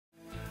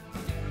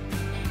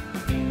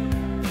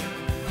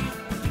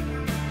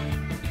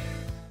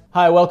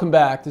Hi, welcome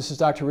back. This is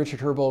Dr. Richard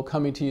Herbold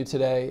coming to you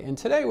today. And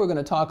today we're going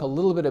to talk a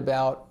little bit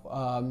about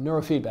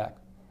neurofeedback.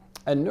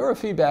 And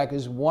neurofeedback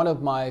is one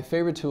of my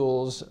favorite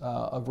tools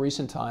of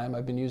recent time.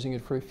 I've been using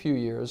it for a few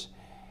years.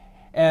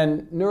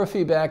 And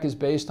neurofeedback is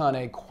based on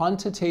a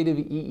quantitative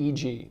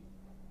EEG.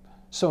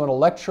 So an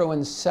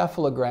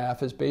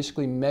electroencephalograph is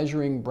basically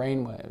measuring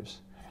brain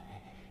waves.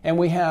 And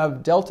we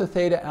have delta,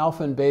 theta,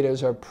 alpha, and beta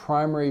as our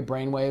primary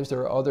brain waves. There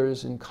are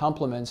others in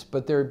complements,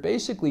 but they're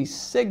basically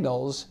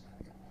signals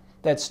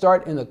that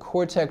start in the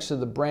cortex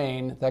of the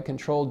brain that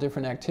control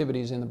different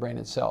activities in the brain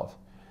itself.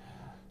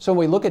 So when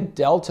we look at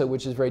delta,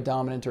 which is very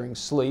dominant during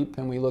sleep,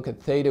 and we look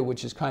at theta,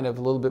 which is kind of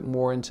a little bit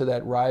more into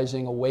that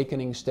rising,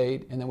 awakening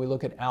state, and then we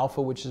look at alpha,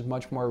 which is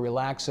much more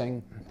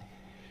relaxing,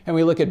 and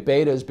we look at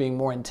beta as being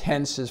more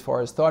intense as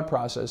far as thought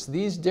process,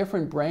 these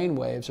different brain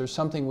waves are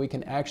something we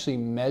can actually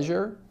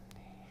measure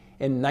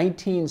in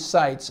 19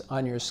 sites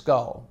on your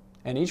skull.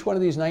 And each one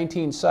of these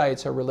 19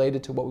 sites are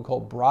related to what we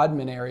call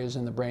Brodmann areas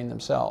in the brain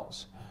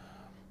themselves.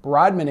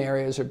 Brodmann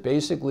areas are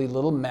basically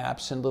little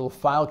maps and little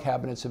file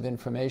cabinets of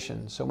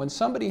information. So when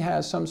somebody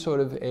has some sort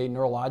of a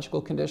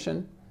neurological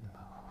condition,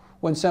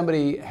 when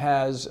somebody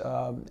has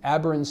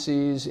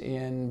aberrancies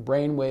in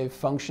brainwave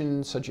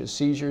function, such as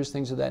seizures,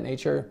 things of that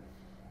nature,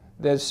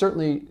 there's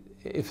certainly,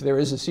 if there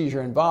is a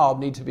seizure involved,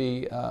 need to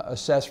be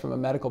assessed from a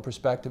medical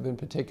perspective, in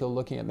particular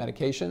looking at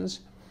medications.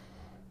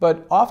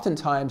 But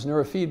oftentimes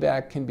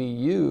neurofeedback can be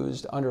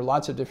used under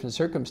lots of different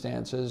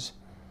circumstances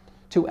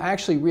to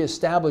actually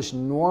reestablish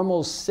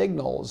normal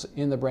signals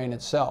in the brain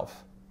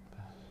itself.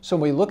 So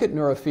when we look at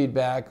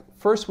neurofeedback,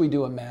 first we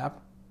do a map,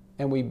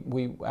 and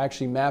we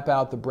actually map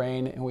out the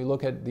brain, and we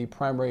look at the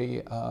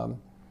primary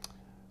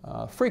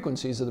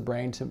frequencies of the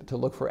brain to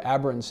look for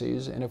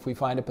aberrancies. And if we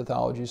find a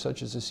pathology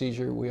such as a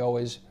seizure, we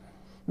always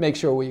make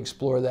sure we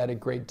explore that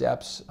at great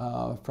depths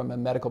from a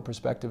medical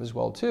perspective as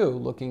well too,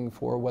 looking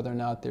for whether or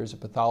not there's a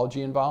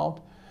pathology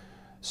involved.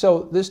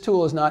 So this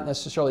tool is not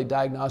necessarily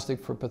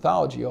diagnostic for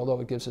pathology, although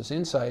it gives us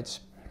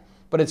insights,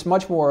 but it's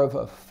much more of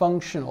a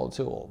functional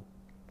tool.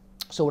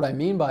 So what I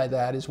mean by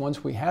that is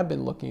once we have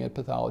been looking at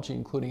pathology,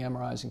 including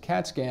MRIs and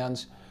CAT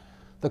scans,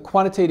 the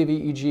quantitative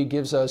EEG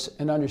gives us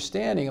an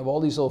understanding of all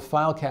these little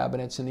file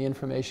cabinets and the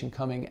information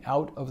coming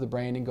out of the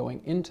brain and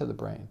going into the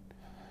brain.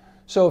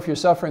 So if you're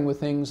suffering with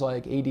things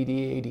like ADD,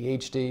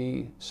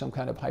 ADHD, some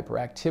kind of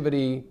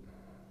hyperactivity,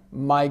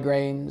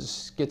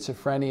 migraines,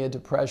 schizophrenia,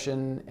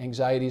 depression,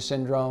 anxiety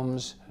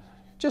syndromes,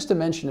 just to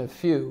mention a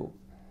few,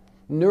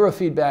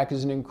 neurofeedback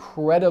is an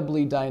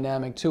incredibly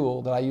dynamic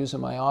tool that I use in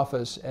my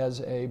office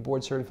as a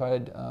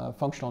board-certified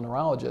functional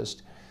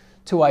neurologist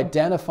to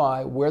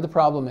identify where the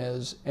problem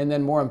is, and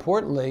then more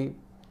importantly,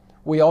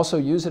 we also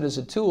use it as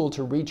a tool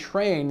to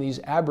retrain these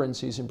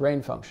aberrancies in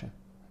brain function.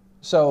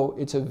 So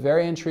it's a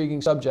very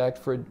intriguing subject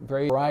for a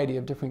variety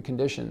of different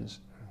conditions.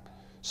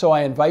 So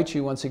I invite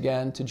you once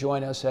again to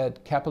join us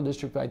at Capital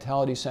District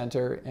Vitality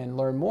Center and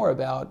learn more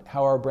about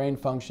how our brain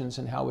functions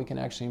and how we can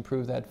actually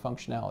improve that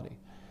functionality.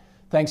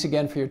 Thanks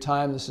again for your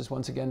time. This is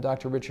once again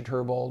Dr. Richard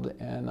Herbold,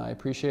 and I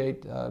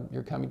appreciate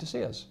your coming to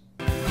see us.